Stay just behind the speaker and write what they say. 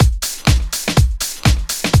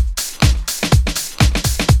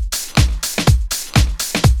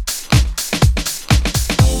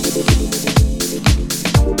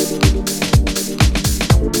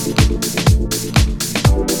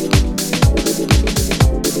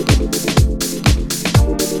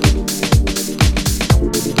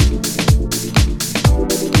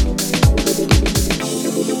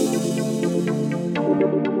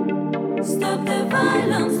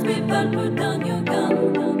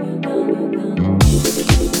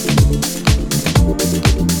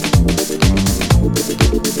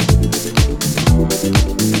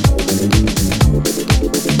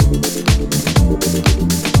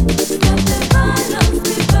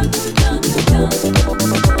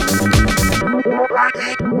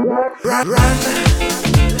Run,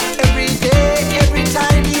 every day, every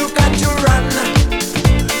time you got to run.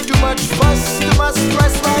 Too much fuss, too much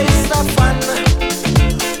stress, why is the fun?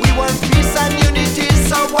 We want peace and unity,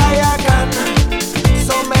 so why a gun?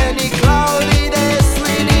 So many cloudy days,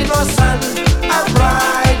 we need no sun. A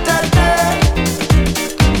brighter day,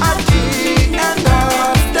 at the end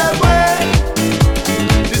of the way.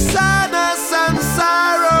 The sadness and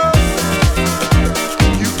sorrow,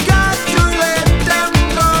 you got to let them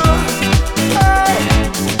go. Hey,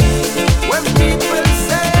 when people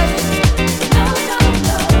say no, no,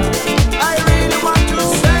 no, I really want to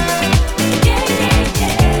say yeah, yeah,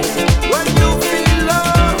 yeah. When you feel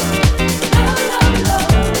low, no, no, no,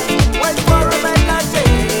 wait for a better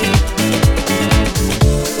day.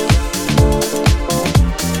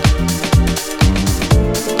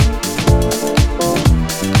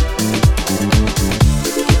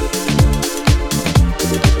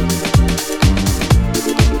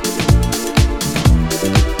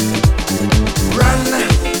 Run,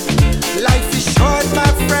 life is short, my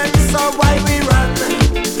friend, so why we run?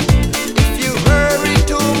 If you hurry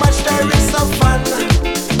too much, there is no fun.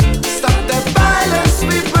 Stop the violence,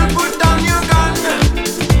 people, put down your gun.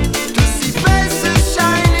 To see faces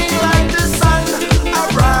shining like the sun. A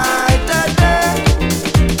brighter day,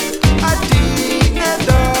 at the end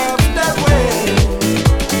of the way.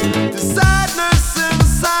 The sadness and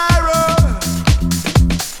sorrow,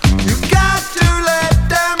 you got to let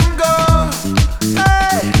them go.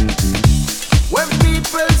 Hey, when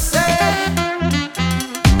people say,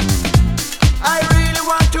 I really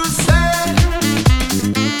want to say,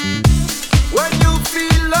 when you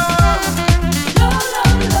feel low, no, no,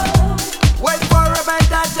 no, wait for a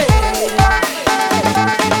better day.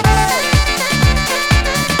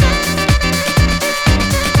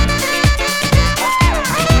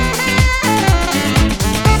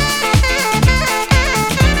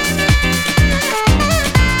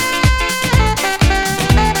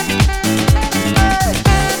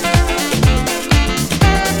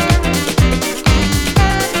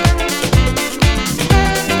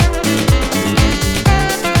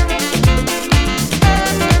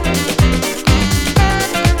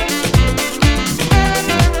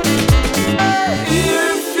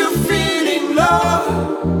 If you're feeling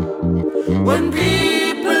low, when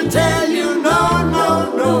people tell